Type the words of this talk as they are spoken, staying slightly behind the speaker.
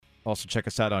Also, check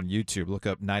us out on YouTube. Look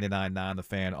up 99.9 The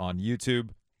Fan on YouTube.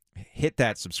 Hit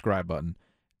that subscribe button.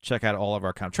 Check out all of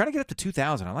our content. Trying to get up to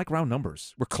 2,000. I like round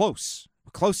numbers. We're close.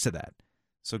 We're close to that.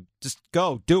 So just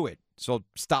go. Do it. So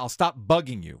I'll stop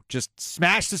bugging you. Just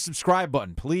smash the subscribe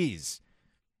button, please.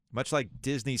 Much like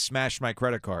Disney smashed my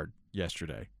credit card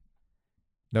yesterday.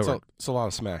 It's a lot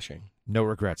of smashing. No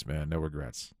regrets, man. No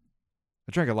regrets.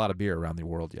 I drank a lot of beer around the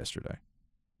world yesterday.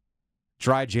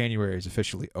 Dry January is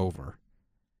officially over.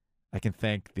 I can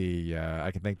thank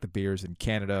the beers in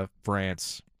Canada,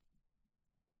 France,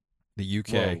 the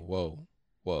UK.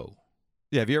 Whoa.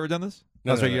 Yeah, have you ever done this?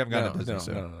 No, you haven't gone to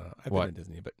Disney. No. I've been to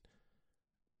Disney, but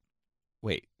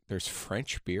wait, there's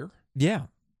French beer? Yeah,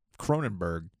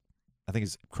 Kronenberg. I think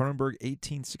it's Kronenberg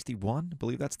 1861. I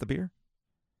believe that's the beer.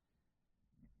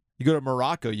 You go to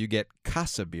Morocco, you get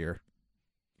Casa beer.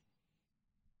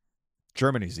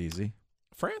 Germany's easy.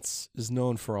 France is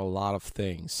known for a lot of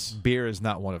things. Beer is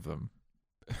not one of them.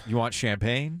 You want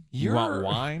champagne? You want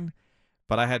wine?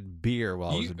 But I had beer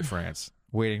while I was in France,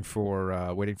 waiting for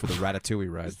the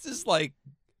ratatouille ride. This is like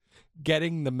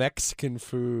getting the Mexican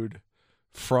food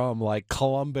from like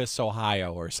Columbus,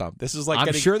 Ohio, or something. This is like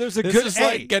I'm sure there's a this good. is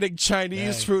like getting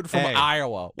Chinese food from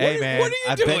Iowa. Man, what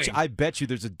are you doing? I bet you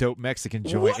there's a dope Mexican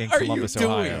joint in Columbus,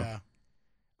 Ohio. Yeah.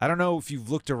 I don't know if you've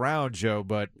looked around, Joe,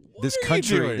 but this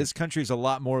country is a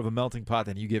lot more of a melting pot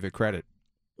than you give it credit.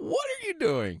 What are you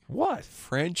doing? What?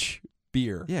 French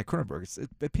beer. Yeah, Kronenberg.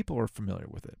 People are familiar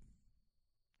with it.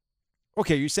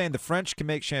 Okay, you're saying the French can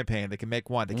make champagne, they can make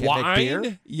wine, they can't make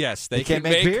beer? Yes, they can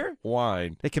make beer?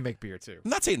 Wine. They can make beer too.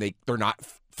 I'm not saying they're not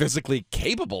physically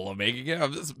capable of making it.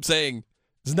 I'm just saying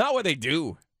it's not what they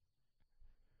do.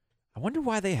 I wonder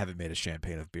why they haven't made a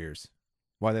champagne of beers.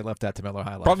 Why they left that to Miller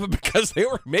High Life. Probably because they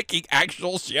were making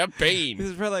actual champagne.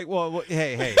 It's probably like, well,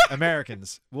 hey,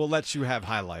 Americans, we'll let you have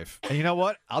High Life. And you know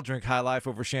what? I'll drink High Life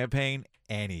over champagne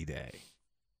any day.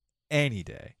 Any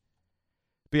day.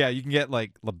 But yeah, you can get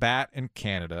like Labatt in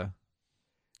Canada.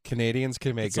 Canadians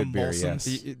can make good beer,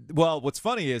 yes. Well, what's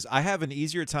funny is I have an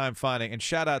easier time finding, and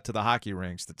shout out to the hockey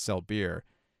rinks that sell beer.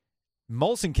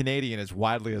 Molson Canadian is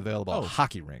widely available at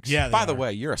hockey rinks. Yeah. By the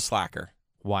way, you're a slacker.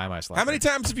 Why am I slacking? How many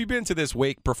times have you been to this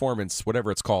Wake Performance, whatever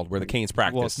it's called, where the Canes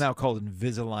practice? Well, it's now called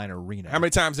Invisalign Arena. How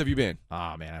many times have you been?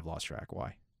 Oh, man, I've lost track.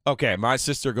 Why? Okay, my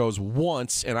sister goes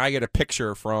once, and I get a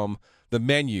picture from the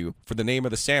menu for the name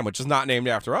of the sandwich. It's not named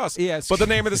after us, but the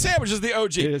name of the sandwich is the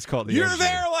OG. It is called the You're OG.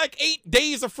 there like 8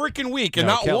 days a freaking week, and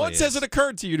not Kelly once has it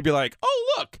occurred to you to be like,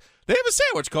 oh, look, they have a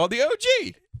sandwich called the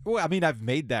OG. Well, I mean, I've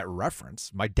made that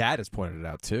reference. My dad has pointed it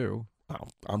out, too. Oh,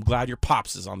 I'm glad your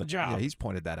pops is on the job. Yeah, he's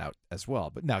pointed that out as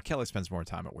well. But now Kelly spends more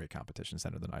time at Weight Competition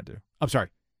Center than I do. I'm sorry,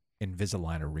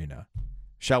 Invisalign Arena.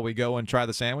 Shall we go and try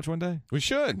the sandwich one day? We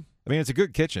should. I mean, it's a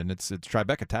good kitchen. It's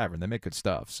Tribeca Tavern. They make good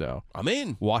stuff. So I'm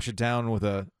in. Wash it down with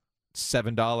a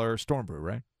 $7 storm brew,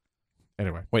 right?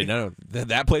 Anyway. Wait, no.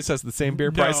 That place has the same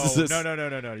beer price as this?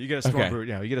 No. You get a storm brew.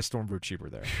 You get a storm brew cheaper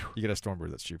there. You get a storm brew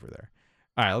that's cheaper there.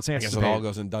 All right, let's answer some. It all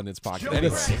goes in Dundon's pocket. Anyway.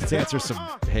 Let's answer some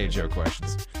Hey Joe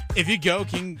questions. If you go,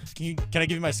 can I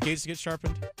give you my skates to get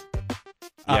sharpened?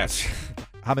 Yes.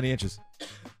 How many inches?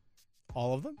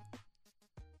 All of them.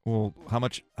 Well, how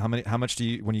much do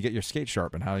you when you get your skate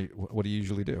sharpened? What do you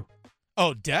usually do?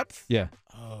 Oh, depth? Yeah.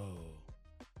 Oh.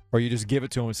 Or you just give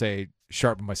it to them and say,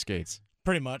 "Sharpen my skates."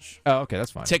 Pretty much. Oh, okay,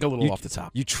 that's fine. Take a little off the top.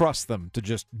 You trust them to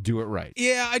just do it right.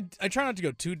 Yeah, I try not to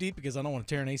go too deep because I don't want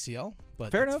to tear an ACL.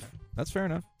 But fair enough. That's fair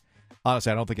enough.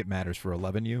 Honestly, I don't think it matters for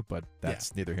 11U, but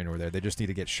that's neither here nor there. They just need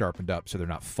to get sharpened up so they're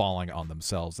not falling on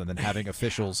themselves and then having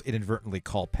officials inadvertently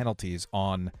call penalties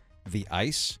on the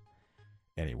ice.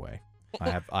 Anyway,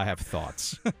 I have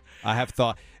thoughts.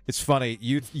 It's funny.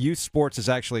 Youth sports has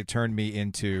actually turned me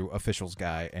into officials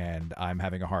guy, and I'm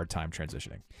having a hard time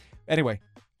transitioning. Anyway,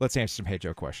 let's answer some Hey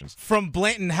Joe questions. From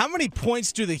Blanton, how many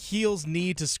points do the Heels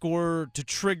need to score to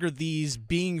trigger these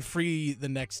being free the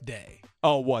next day?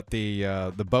 Oh, what, the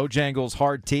Bojangles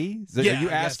hard tea? Yeah, are you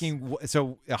asking?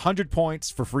 So 100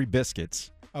 points for free biscuits.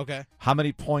 Okay. How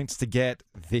many points to get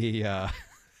the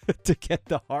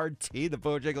hard tea, the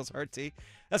Bojangles hard tea?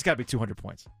 That's got to be 200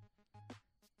 points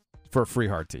for a free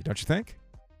hard tea, don't you think?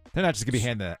 They're not just going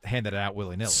to be handed out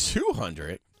willy-nilly.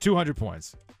 200? 200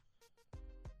 points.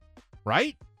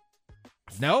 Right?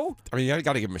 No? I mean, you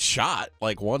got to give them a shot,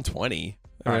 like 120. I mean,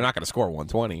 they're not going to score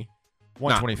 120.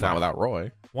 125. Not without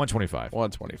Roy. 125.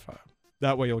 125.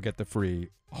 That way you'll get the free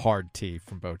hard tea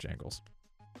from Bojangles.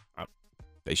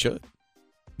 They should.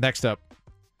 Next up.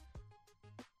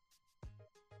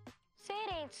 Say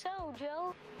it ain't so,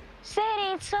 Joe. Say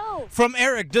it ain't so. From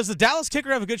Eric, does the Dallas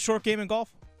kicker have a good short game in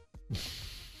golf?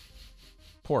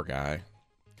 Poor guy.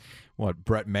 What,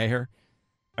 Brett Maher?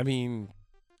 I mean,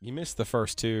 you missed the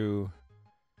first two.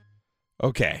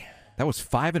 Okay. That was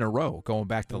 5 in a row going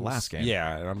back to the last game.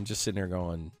 Yeah, and I'm just sitting there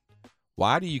going,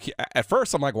 why do you keep, at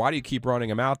first I'm like, why do you keep running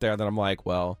him out there? Then I'm like,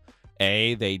 well,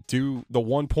 they do, the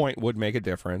 1 point would make a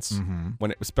difference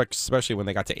when especially when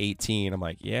they got to 18. I'm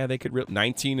like, yeah, they could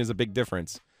 19 is a big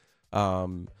difference.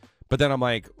 But then I'm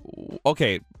like,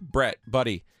 okay, Brett,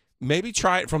 buddy, maybe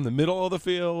try it from the middle of the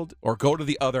field or go to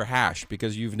the other hash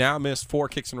because you've now missed 4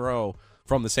 kicks in a row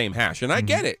from the same hash. And I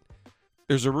get it.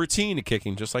 There's a routine to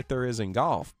kicking just like there is in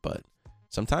golf, but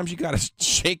sometimes you got to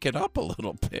shake it up a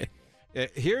little bit.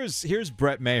 Here's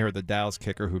Brett Maher, the Dallas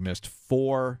kicker, who missed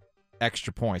 4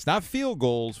 extra points. Not field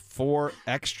goals, 4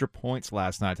 extra points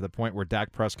last night to the point where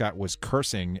Dak Prescott was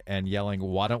cursing and yelling,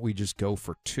 why don't we just go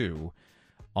for 2,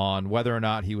 on whether or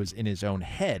not he was in his own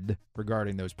head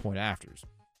regarding those point afters.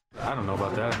 I don't know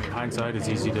about that. I mean, hindsight, it's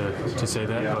easy to say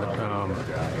that, but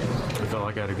I felt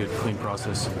like I had a good, clean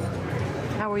process.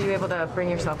 How were you able to bring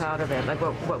yourself out of it? Like,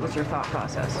 what was your thought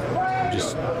process?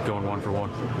 Just going 1 for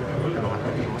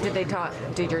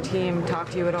 1. Did your team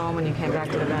talk to you at all when you came back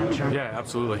to the bench? Or? Yeah,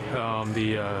 absolutely.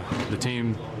 The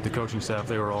team, the coaching staff,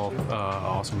 they were all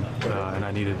awesome, and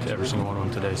I needed every single one of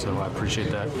them today, so I appreciate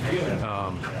that.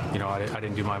 I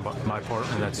didn't do my part,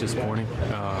 and that's disappointing,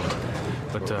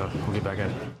 but we'll get back at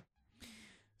it.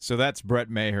 So that's Brett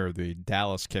Maher, the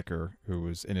Dallas kicker, who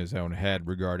was in his own head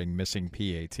regarding missing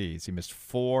PATs. He missed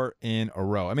 4 in a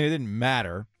row. I mean, it didn't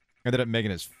matter. Ended up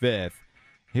making his 5th.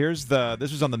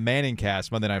 This was on the Manning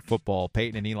cast, Monday Night Football,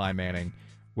 Peyton and Eli Manning,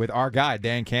 with our guy,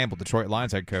 Dan Campbell, Detroit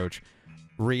Lions head coach,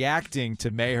 reacting to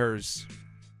Maher's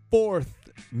 4th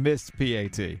missed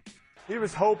PAT. He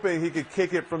was hoping he could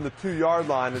kick it from the 2-yard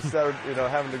line instead of,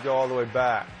 having to go all the way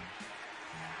back.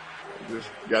 Just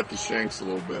got the shanks a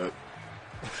little bit.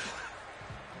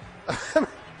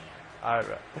 I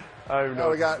don't even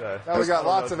know. We got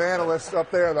lots of analysts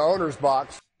up there in the owner's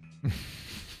box.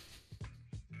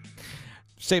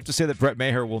 Safe to say that Brett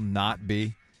Maher will not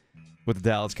be with the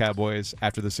Dallas Cowboys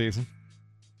after the season?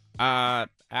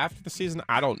 After the season,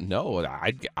 I don't know.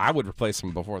 I would replace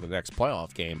him before the next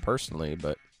playoff game personally,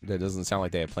 but that doesn't sound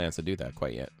like they have plans to do that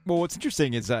quite yet. Well, what's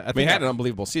interesting is that he had an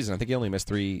unbelievable season. I think he only missed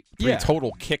three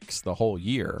total kicks the whole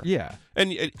year. Yeah,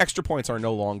 and extra points are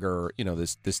no longer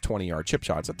this 20-yard chip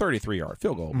shot. It's a 33-yard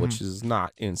field goal, which is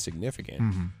not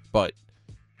insignificant, but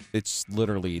it's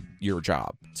literally your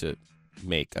job to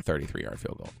make a 33-yard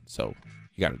field goal. So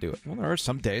you got to do it. Well, there are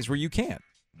some days where you can't.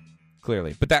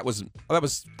 Clearly, but that was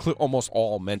almost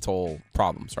all mental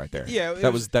problems right there. Yeah,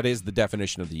 that is the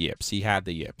definition of the yips. He had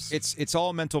the yips. It's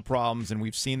all mental problems, and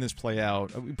we've seen this play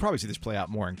out. We probably see this play out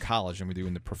more in college than we do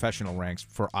in the professional ranks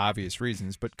for obvious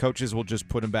reasons. But coaches will just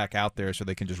put him back out there so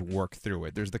they can just work through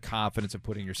it. There's the confidence of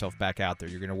putting yourself back out there.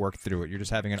 You're going to work through it. You're just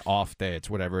having an off day.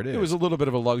 It's whatever it is. It was a little bit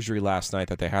of a luxury last night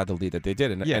that they had the lead that they did,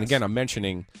 and again, I'm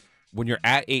mentioning. When you're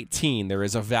at 18, there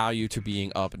is a value to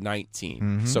being up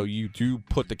 19. So you do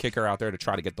put the kicker out there to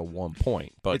try to get the 1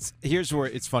 point. But here's where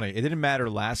it's funny. It didn't matter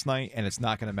last night, and it's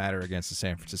not going to matter against the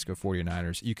San Francisco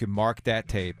 49ers. You can mark that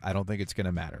tape. I don't think it's going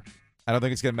to matter. I don't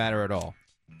think it's going to matter at all.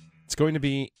 It's going to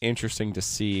be interesting to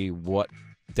see what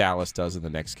Dallas does in the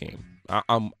next game.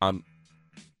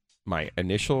 My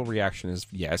initial reaction is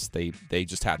yes, they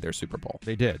just had their Super Bowl.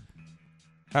 They did.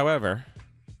 However,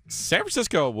 San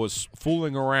Francisco was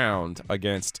fooling around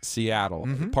against Seattle,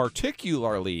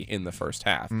 particularly in the first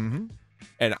half.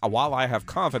 And while I have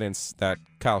confidence that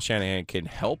Kyle Shanahan can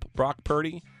help Brock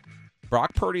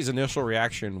Purdy's initial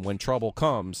reaction when trouble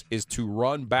comes is to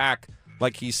run back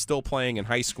like he's still playing in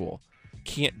high school.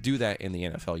 Can't do that in the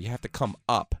NFL. You have to come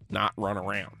up, not run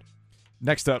around.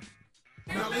 Next up.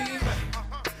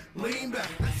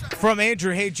 From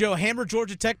Andrew, hey, Joe, hammer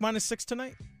Georgia Tech -6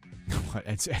 tonight? What,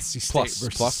 NC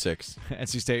State plus 6.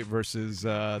 NC State versus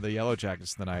the Yellow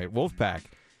Jackets tonight. Wolfpack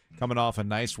coming off a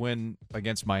nice win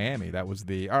against Miami. That was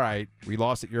all right, we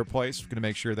lost at your place. We're going to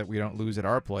make sure that we don't lose at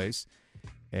our place.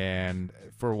 And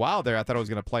for a while there, I thought it was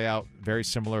going to play out very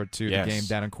similar to the game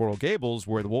down in Coral Gables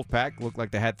where the Wolfpack looked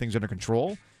like they had things under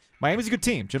control. Miami's a good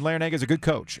team. Jim Larrañaga is a good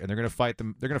coach, and they're going to fight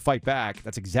them. They're going to fight back.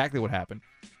 That's exactly what happened.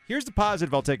 Here's the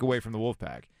positive I'll take away from the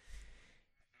Wolfpack.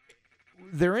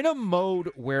 They're in a mode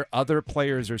where other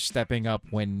players are stepping up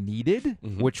when needed,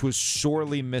 which was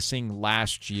sorely missing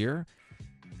last year.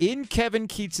 In Kevin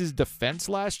Keatts' defense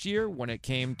last year, when it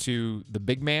came to the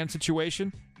big man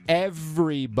situation,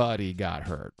 everybody got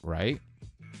hurt, right?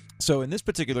 So in this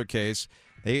particular case,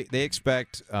 they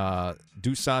expect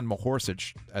Dusan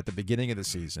Mahorsic at the beginning of the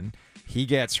season. He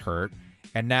gets hurt,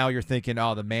 and now you're thinking,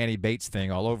 the Manny Bates thing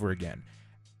all over again.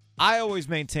 I always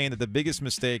maintain that the biggest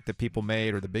mistake that people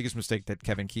made, or the biggest mistake that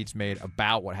Kevin Keatts made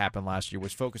about what happened last year,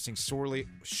 was focusing solely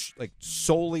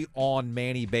on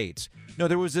Manny Bates. No,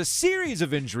 there was a series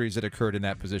of injuries that occurred in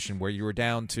that position where you were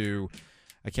down to,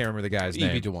 I can't remember the guy's name.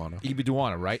 Ibi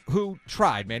Duana, right? Who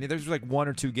tried, man. There's like 1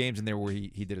 or 2 games in there where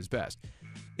he did his best.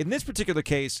 In this particular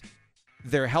case,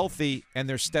 they're healthy and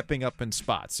they're stepping up in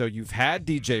spots. So you've had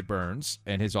DJ Burns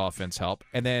and his offense help,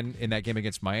 and then in that game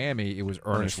against Miami, it was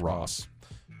Ernest Ross.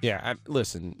 Yeah,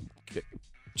 listen,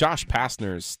 Josh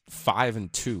Pastner's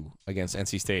 5-2 against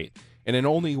NC State, and in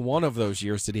only one of those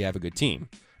years did he have a good team.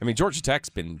 I mean, Georgia Tech's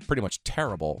been pretty much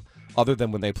terrible, other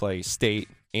than when they play State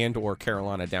and or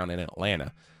Carolina down in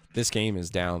Atlanta. This game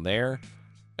is down there.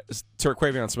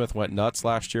 Terquavion Smith went nuts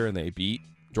last year, and they beat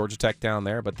Georgia Tech down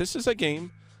there, but this is a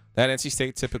game that NC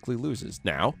State typically loses.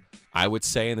 Now, I would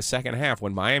say in the second half,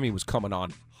 when Miami was coming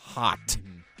on hot,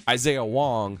 Isaiah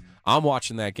Wong, I'm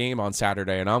watching that game on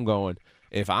Saturday, and I'm going,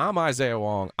 if I'm Isaiah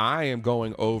Wong, I am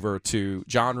going over to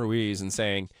John Ruiz and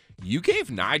saying, you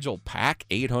gave Nigel Pack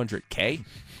 $800K?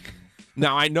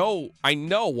 Now, I know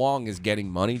Wong is getting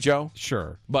money, Joe.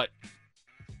 Sure. But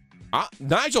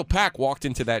Nigel Pack walked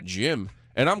into that gym,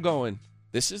 and I'm going,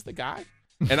 this is the guy?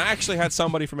 And I actually had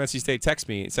somebody from NC State text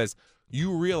me. It says,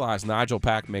 you realize Nigel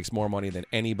Pack makes more money than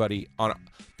anybody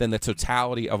than the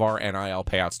totality of our NIL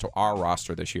payouts to our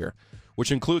roster this year,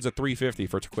 which includes a $350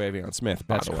 for Terquavion Smith,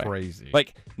 by the way. That's crazy.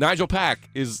 Like, Nigel Pack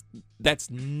that's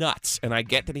nuts. And I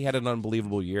get that he had an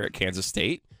unbelievable year at Kansas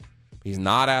State. He's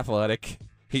not athletic.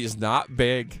 He's not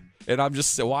big. And I'm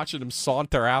just watching him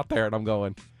saunter out there, and I'm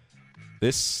going,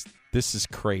 this is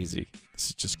crazy. This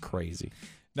is just crazy.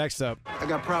 Next up, I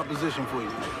got a proposition for you.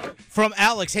 From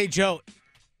Alex, hey, Joe,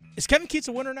 is Kevin Keatts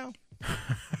a winner now?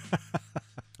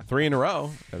 3 in a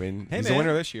row. I mean, he's a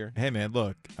winner this year. Hey, man,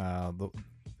 look,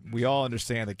 we all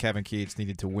understand that Kevin Keatts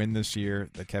needed to win this year,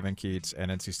 that Kevin Keatts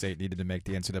and NC State needed to make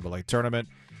the NCAA tournament.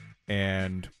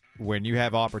 And when you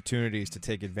have opportunities to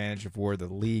take advantage of where the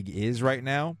league is right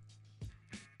now,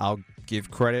 I'll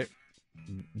give credit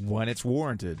when it's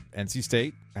warranted. NC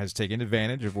State has taken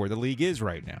advantage of where the league is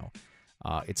right now.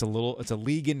 It's a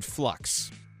league in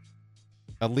flux,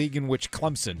 a league in which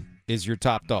Clemson is your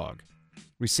top dog.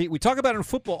 We talk about it in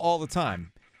football all the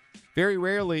time. Very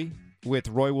rarely with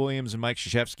Roy Williams and Mike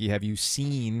Krzyzewski have you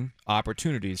seen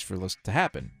opportunities for this to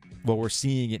happen. Well, we're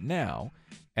seeing it now,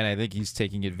 and I think he's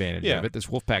taking advantage of it. This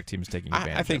Wolfpack team is taking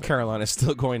advantage of it. I think Carolina is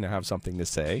still going to have something to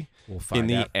say. We'll find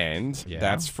in out. the end. Yeah.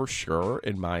 That's for sure,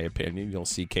 in my opinion. You'll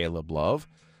see Caleb Love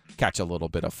catch a little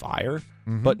bit of fire.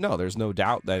 Mm-hmm. But no, there's no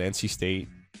doubt that NC State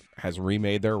has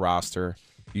remade their roster.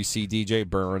 You see DJ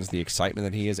Burns, the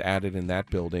excitement that he has added in that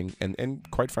building, and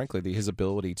quite frankly, his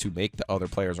ability to make the other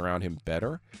players around him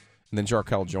better. And then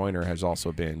Jarkel Joyner has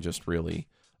also been just really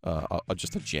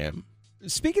just a gem.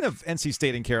 Speaking of NC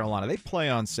State and Carolina, they play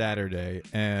on Saturday,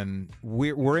 and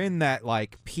we're in that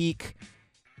like peak.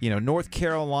 North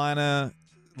Carolina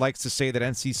likes to say that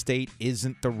NC State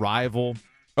isn't the rival.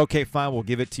 Okay, fine, we'll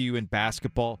give it to you in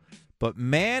basketball. But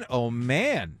man, oh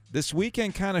man, this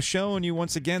weekend kind of showing you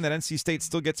once again that NC State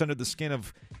still gets under the skin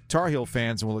of Tar Heel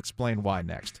fans, and we'll explain why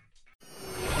next.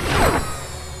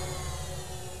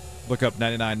 Look up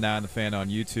 99.9 The Fan on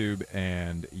YouTube,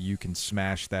 and you can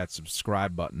smash that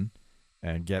subscribe button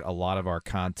and get a lot of our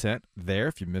content there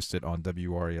if you missed it on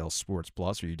WREL Sports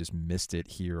Plus or you just missed it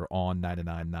here on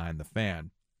 99.9 The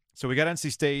Fan. So we got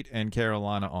NC State and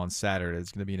Carolina on Saturday.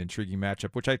 It's going to be an intriguing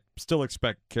matchup, which I still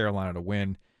expect Carolina to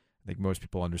win. I think most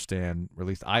people understand, or at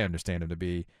least I understand them to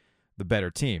be the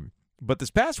better team. But this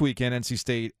past weekend, NC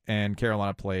State and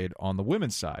Carolina played on the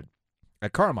women's side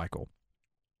at Carmichael.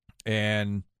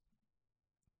 And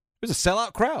it was a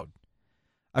sellout crowd.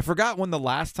 I forgot when the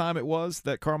last time it was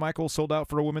that Carmichael sold out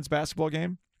for a women's basketball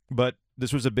game, but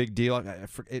this was a big deal.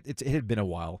 It had been a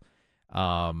while.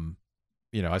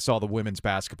 I saw the women's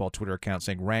basketball Twitter account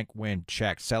saying rank win,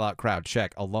 check, sellout crowd,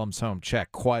 check, alums home,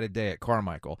 check, quite a day at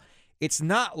Carmichael. It's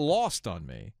not lost on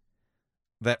me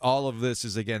that all of this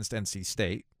is against NC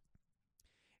State.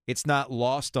 It's not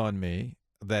lost on me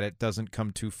that it doesn't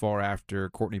come too far after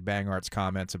Courtney Bangart's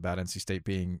comments about NC State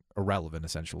being irrelevant,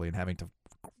 essentially, and having to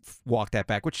walk that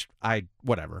back, which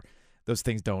whatever. Those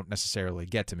things don't necessarily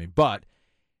get to me. But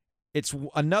it's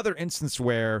another instance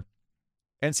where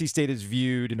NC State is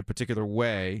viewed in a particular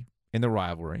way in the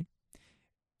rivalry,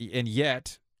 and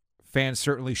yet fans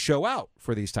certainly show out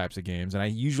for these types of games, and I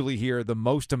usually hear the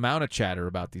most amount of chatter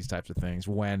about these types of things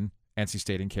when NC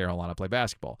State and Carolina play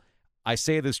basketball. I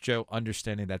say this, Joe,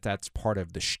 understanding that that's part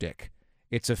of the shtick.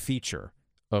 It's a feature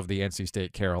of the NC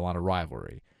State-Carolina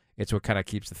rivalry. It's what kind of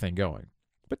keeps the thing going.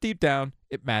 But deep down,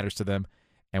 it matters to them,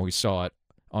 and we saw it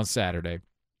on Saturday.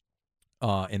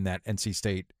 in that NC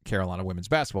State Carolina women's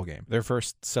basketball game. Their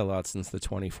first sellout since the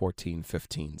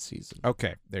 2014-15 season.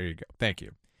 Okay, there you go. Thank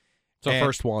you. So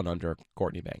first one under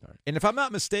Courtney Bangard. And if I'm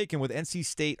not mistaken, with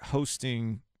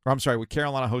with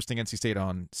Carolina hosting NC State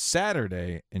on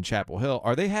Saturday in Chapel Hill,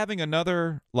 are they having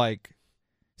another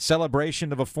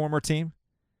celebration of a former team?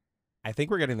 I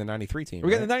think we're getting the 93 team. We're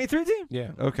getting the 93 team?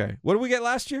 Yeah. Okay. What did we get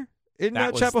last year in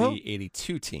that Chapel Hill? Was the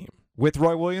 82 team. With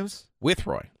Roy Williams? With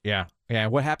Roy. Yeah. Yeah.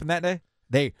 What happened that day?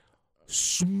 They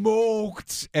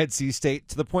smoked NC State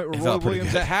to the point where Roy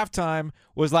Williams at halftime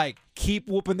was like, keep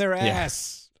whooping their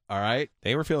ass. Yeah. All right?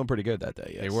 They were feeling pretty good that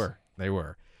day, yes. They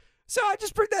were. So I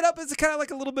just bring that up as kind of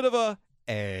like a little bit of a,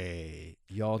 hey,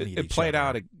 y'all need each other. It played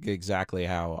out exactly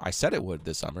how I said it would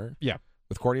this summer. Yeah.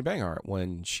 With Courtney Bangard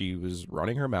when she was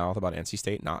running her mouth about NC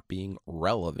State not being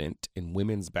relevant in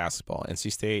women's basketball.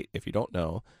 NC State, if you don't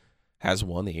know, has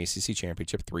won the ACC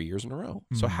championship 3 years in a row.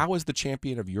 So how is the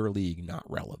champion of your league not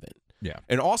relevant? Yeah.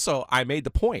 And also, I made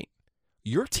the point,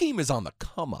 your team is on the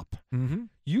come up. Mm-hmm.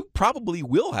 You probably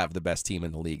will have the best team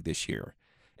in the league this year.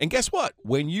 And guess what?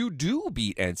 When you do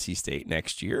beat NC State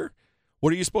next year,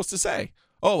 what are you supposed to say?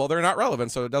 Oh, well, they're not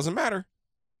relevant, so it doesn't matter.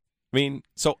 I mean,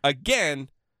 so again,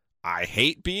 I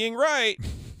hate being right.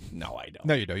 No, I don't.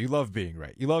 No, you don't. You love being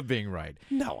right. You love being right.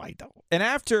 No, I don't. And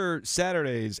after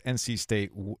Saturday's NC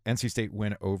State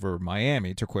win over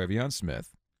Miami, Terquavion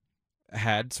Smith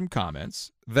had some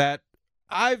comments that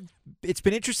it's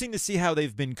been interesting to see how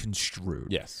they've been construed.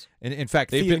 Yes. And in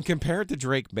fact, they've been compared to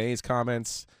Drake May's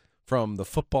comments from the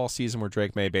football season where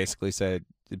Drake May basically said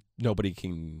nobody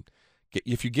can get,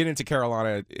 if you get into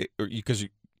Carolina,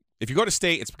 if you go to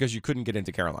state, it's because you couldn't get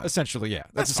into Carolina. Essentially, yeah.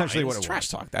 That's essentially what it was. Trash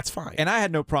talk. That's fine. And I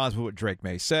had no problems with what Drake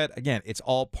May said. Again, it's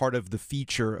all part of the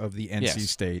feature of the NC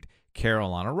State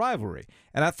Carolina rivalry.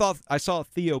 And I saw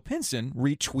Theo Pinson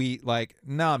retweet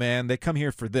nah, man, they come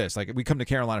here for this. We come to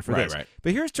Carolina for this. Right.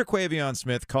 But here's Terquavion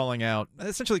Smith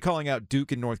essentially calling out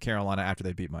Duke and North Carolina after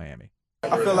they beat Miami.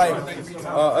 I feel like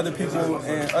other people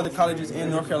and other colleges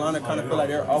in North Carolina kind of feel like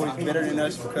they're always better than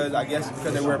us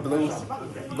because they wear blue.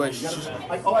 But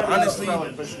honestly,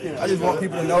 I just want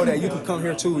people to know that you can come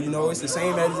here too. You know, it's the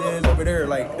same as it is over there.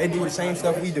 They do the same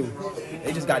stuff we do.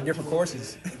 They just got different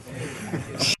courses.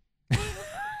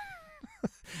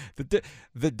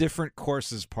 The different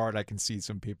courses part, I can see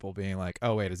some people being like,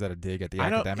 "Oh wait, is that a dig at the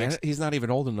academics?" He's not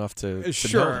even old enough to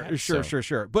sure, know that,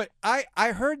 sure. But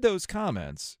I heard those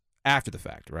comments after the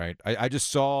fact, right? I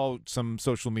just saw some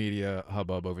social media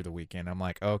hubbub over the weekend. I'm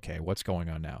like, okay, what's going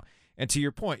on now? And to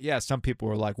your point, yeah, some people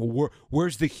were like, well,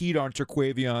 where's the heat on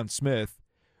Terquavion Smith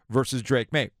versus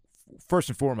Drake May? First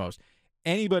and foremost,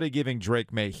 anybody giving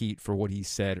Drake May heat for what he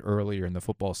said earlier in the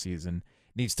football season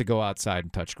needs to go outside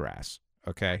and touch grass,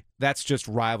 okay? That's just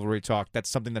rivalry talk. That's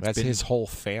something that's been... his whole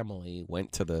family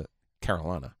went to the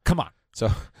Carolina. Come on. So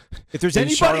if there's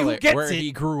anybody Charlotte, who gets where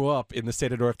he grew up in the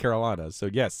state of North Carolina. So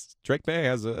yes, Drake May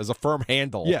has a firm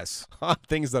handle on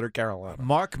things that are Carolina.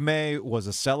 Mark May was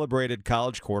a celebrated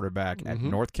college quarterback at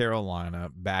North Carolina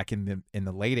back in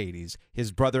the late 80s.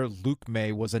 His brother Luke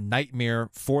May was a nightmare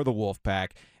for the Wolfpack,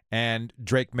 and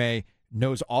Drake May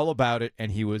knows all about it,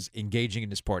 and he was engaging in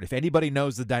this part. If anybody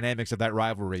knows the dynamics of that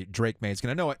rivalry, Drake May is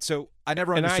going to know it. So I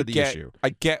never understood the issue.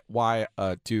 I get why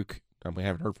Duke, we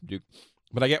haven't heard from Duke,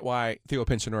 but I get why Theo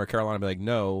Pinson or Carolina be like,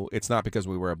 no, it's not because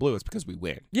we wear blue. It's because we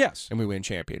win. Yes. And we win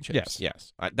championships.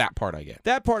 Yes. That part I get.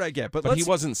 But he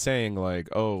wasn't saying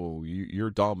oh, you're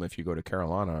dumb if you go to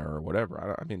Carolina or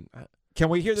whatever. Can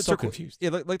we hear the so confused? Yeah,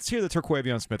 let's hear the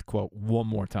Terquavion Smith quote one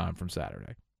more time from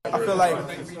Saturday. I feel like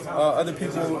other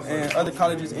people and other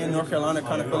colleges in North Carolina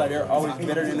kind of feel like they're always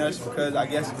better than us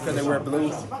because they wear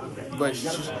blue. But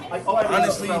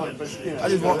honestly, I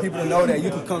just want people to know that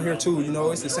you can come here too. You know,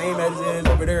 it's the same as it is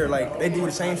over there. They do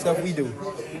the same stuff we do.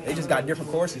 They just got different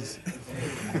courses.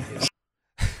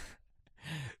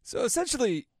 So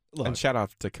essentially, look, and shout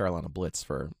out to Carolina Blitz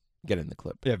for getting the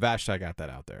clip. Yeah, Vashti got that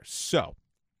out there. So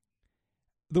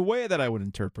the way that I would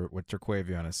interpret what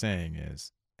Terquavion is saying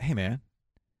is, hey man,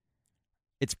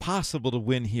 it's possible to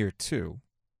win here, too.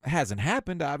 It hasn't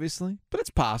happened, obviously, but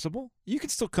it's possible. You can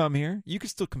still come here. You can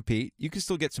still compete. You can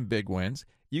still get some big wins.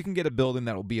 You can get a building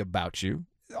that will be about you.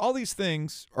 All these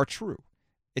things are true.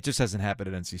 It just hasn't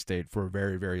happened at NC State for a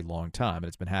very, very long time, and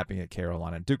it's been happening at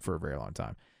Carolina and Duke for a very long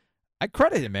time. I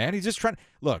credit him, man. He's just trying.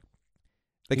 Look,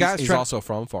 he's also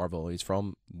from Farmville. He's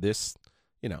from this,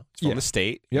 he's from the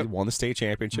state. Yep. He won the state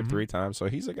championship 3 times, so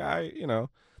he's a guy,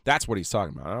 That's what he's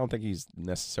talking about. I don't think he's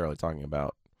necessarily talking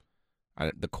about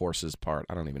the courses part.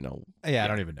 I don't even know. Yeah, I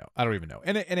don't even know.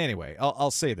 And anyway, I'll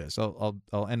say this.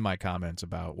 I'll end my comments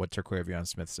about what Terquavion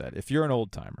Smith said. If you're an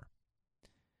old timer,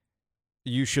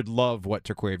 you should love what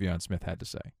Terquavion Smith had to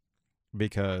say,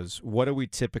 because what do we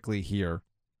typically hear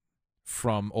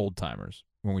from old-timers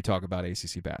when we talk about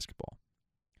ACC basketball?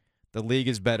 The league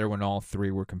is better when all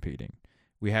three were competing.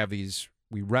 We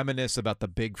reminisce about the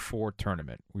Big Four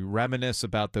tournament. We reminisce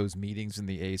about those meetings in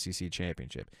the ACC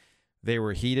championship. They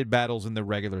were heated battles in the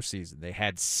regular season. They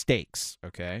had stakes,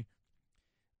 okay?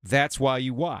 That's why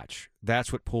you watch.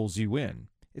 That's what pulls you in.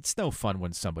 It's no fun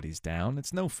when somebody's down.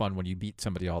 It's no fun when you beat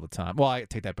somebody all the time. Well, I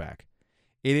take that back.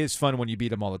 It is fun when you beat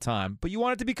them all the time, but you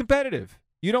want it to be competitive.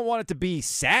 You don't want it to be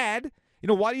sad.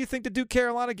 Why do you think the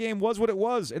Duke-Carolina game was what it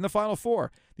was in the Final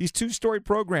Four? These two-story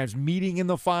programs meeting in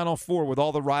the Final Four with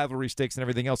all the rivalry stakes and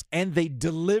everything else, and they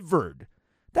delivered.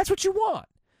 That's what you want.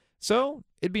 So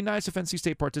it'd be nice if NC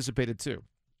State participated too.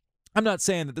 I'm not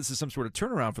saying that this is some sort of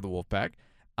turnaround for the Wolfpack.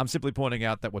 I'm simply pointing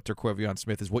out that what Terquavion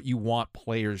Smith is what you want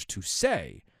players to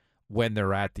say when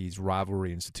they're at these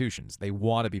rivalry institutions. They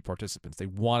want to be participants. They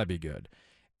want to be good,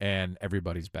 and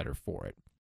everybody's better for it.